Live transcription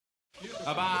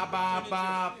Ba ba ba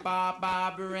ba ba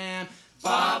ba Baran.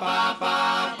 Ba ba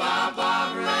ba ba ba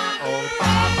Baran. Oh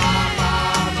ba ba ba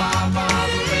ba ba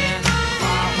Baran.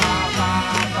 Ba ba ba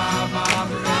ba ba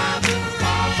Baran.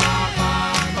 Ba ba ba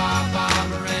ba ba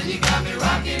Baran. You got me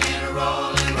rocking and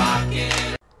rolling,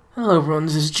 rocking. Hello everyone,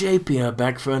 this is JPL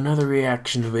back for another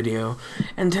reaction video,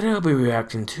 and today I'll be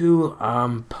reacting to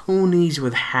Ponies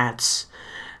with Hats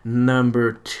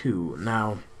number 2.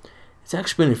 Now, it's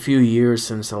actually been a few years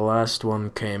since the last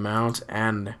one came out,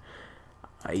 and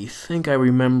I think I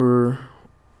remember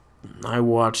I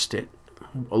watched it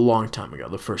a long time ago,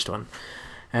 the first one.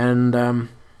 And,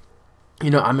 you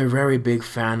know, I'm a very big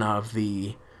fan of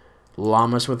the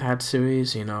Llamas with Hats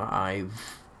series. You know,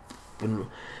 I've been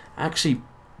actually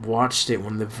watched it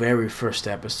when the very first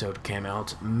episode came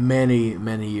out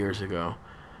many years ago,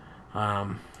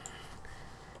 and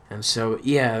so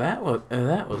yeah, that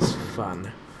was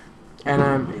fun,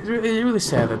 and it's really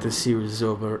sad that this series is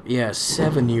over. Yeah,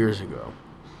 7 years ago.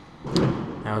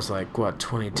 That was like what,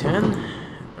 2010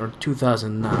 or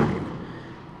 2009.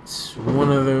 It's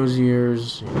one of those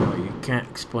years, you know, you can't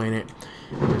explain it.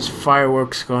 There's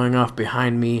fireworks going off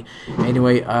behind me.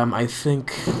 Anyway, I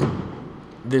think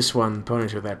this one,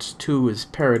 Ponies with Hats 2, is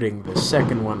parroting the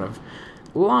second one of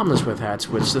Llamas with Hats,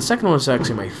 which the second one is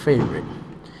actually my favorite.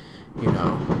 You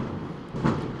know,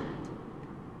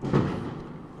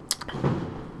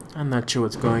 I'm not sure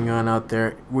what's going on out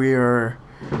there. We are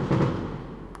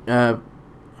a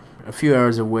few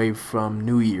hours away from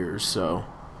New Year's, so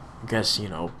I guess, you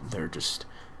know,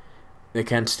 they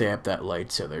can't stay up that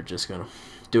late, so they're just gonna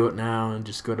do it now and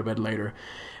just go to bed later.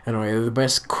 Anyway, the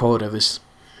best quote of this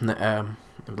the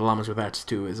Llamas with Hats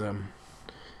 2 is,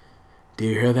 do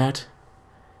you hear that?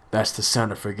 That's the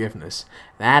sound of forgiveness.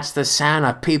 That's the sound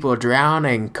of people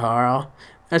drowning, Carl.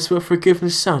 That's what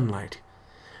forgiveness sounds like.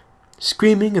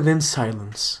 Screaming and then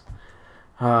silence.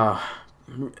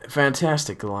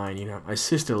 Fantastic line, you know. My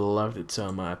sister loved it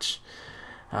so much.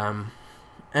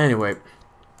 Anyway,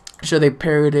 so they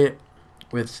paired it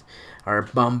with our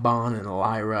Bonbon and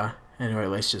Lyra. Anyway,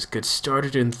 let's just get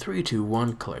started in 3, 2,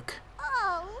 1, click.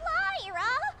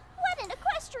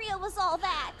 Was all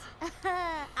that?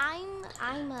 I'm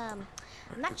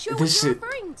not sure what you're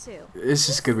referring to. This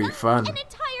is gonna be fun. An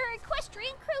entire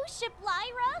equestrian cruise ship,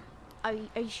 Lyra.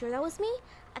 Are you sure that was me?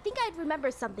 I think I'd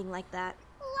remember something like that.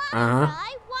 Lyra,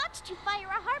 I watched you fire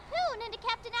a harpoon into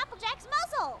Captain Applejack's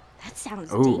muzzle. That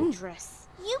sounds dangerous.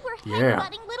 You were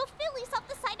headbutting little fillies off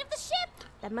the side of the ship.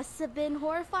 That must have been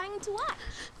horrifying to watch.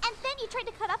 And then you tried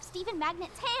to cut off Stephen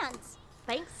Magnet's hands.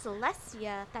 Thanks,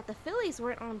 Celestia, that the fillies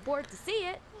weren't on board to see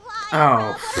it.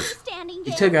 Lyra,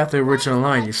 you took out the original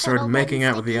line. You started making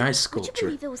out with the ice sculpture. Would you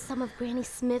believe it was some of Granny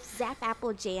Smith's Zap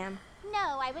Apple Jam?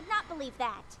 No, I would not believe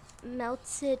that.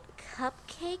 Melted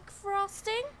cupcake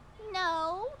frosting?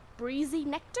 No. Breezy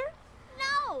nectar?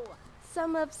 No.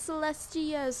 Some of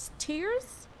Celestia's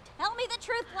tears? Tell me the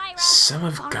truth, Lyra. Some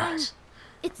of guys.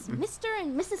 It's Mr.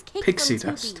 and Mrs. Cake Pixie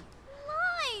from dust.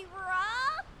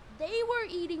 Lyra! They were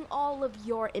eating all of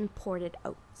your imported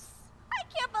oats. I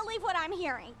can't believe what I'm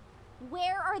hearing.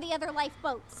 Where are the other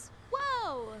lifeboats?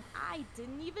 Whoa, I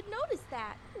didn't even notice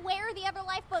that. Where are the other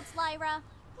lifeboats, Lyra?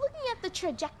 Looking at the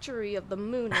trajectory of the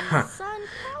moon and the sun,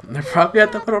 they're probably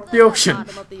at the bottom of the ocean.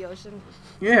 Bottom of the ocean.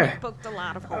 Yeah. They poked a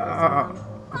lot of holes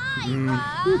in them.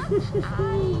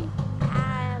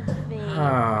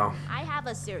 Lyra, I have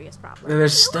a serious problem. The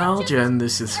nostalgia in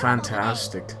this is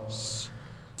fantastic. Shh.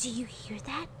 Do you hear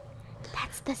that?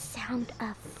 That's the sound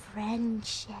of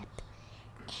friendship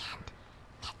and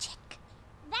magic.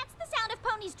 That's the sound of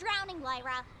ponies drowning,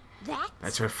 Lyra.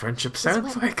 That's what friendship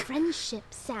sounds like. Friendship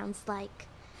sounds like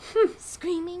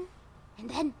screaming and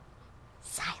then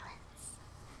silence.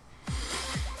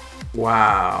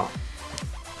 Wow.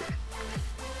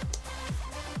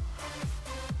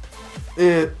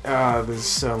 This is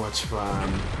so much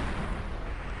fun.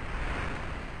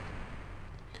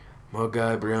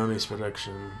 BogyleBronies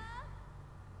production.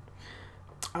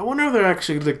 I wonder if they're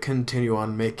actually going to continue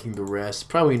on making the rest.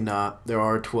 Probably not. There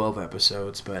are 12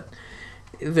 episodes, but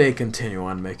if they continue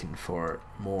on making for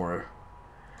more,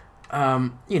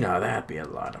 you know, that'd be a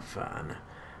lot of fun.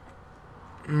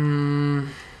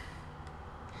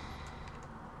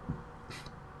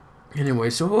 Anyway,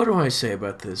 so what do I say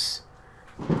about this?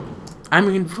 I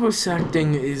mean, voice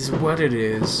acting is what it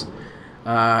is.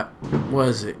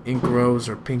 Was it Ink Rose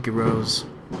or Pinky Rose?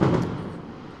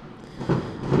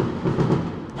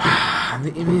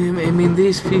 I mean,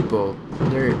 these people,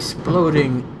 they're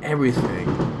exploding everything.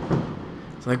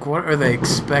 It's like, what are they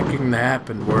expecting to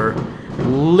happen? We're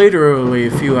literally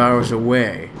a few hours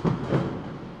away.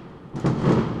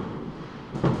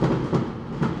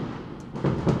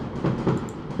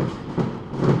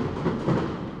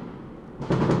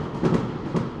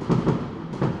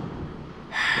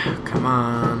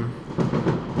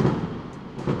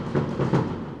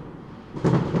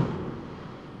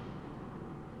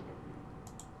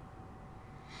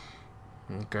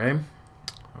 Okay.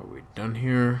 Are we done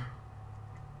here?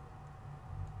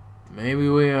 Maybe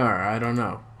we are. I don't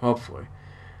know. Hopefully.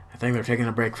 I think they're taking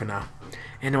a break for now.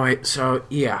 Anyway, so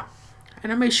yeah.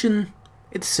 Animation,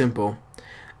 it's simple.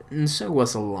 And so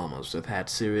was the Llamas with Hat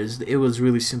series. It was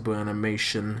really simple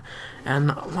animation and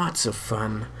lots of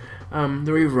fun.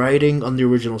 The rewriting on the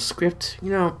original script,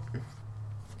 you know,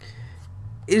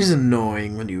 it is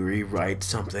annoying when you rewrite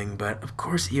something, but of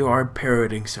course you are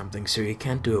parroting something, so you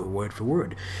can't do it word for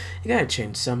word. You gotta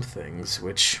change some things,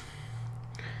 which,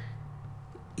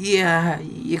 yeah,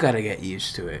 you gotta get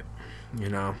used to it, you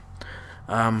know.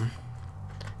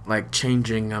 Like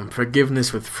changing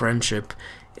forgiveness with friendship.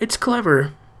 It's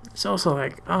clever. It's also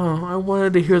like, oh, I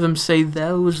wanted to hear them say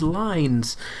those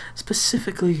lines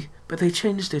specifically, but they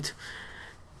changed it.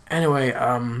 Anyway,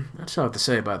 that's all I have to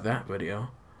say about that video.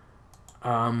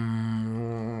 Make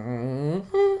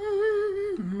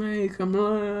 'em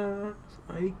laugh,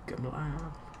 make 'em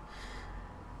laugh.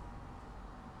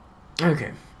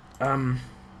 Okay, I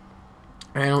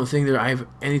don't think that I have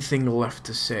anything left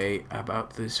to say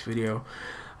about this video,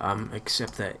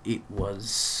 except that it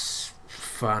was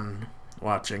fun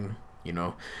watching, you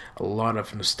know, a lot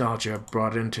of nostalgia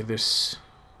brought into this.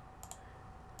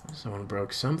 Someone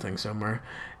broke something somewhere.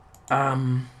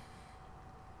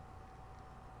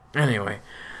 Anyway,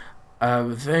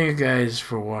 thank you guys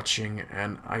for watching,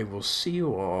 and I will see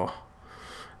you all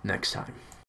next time.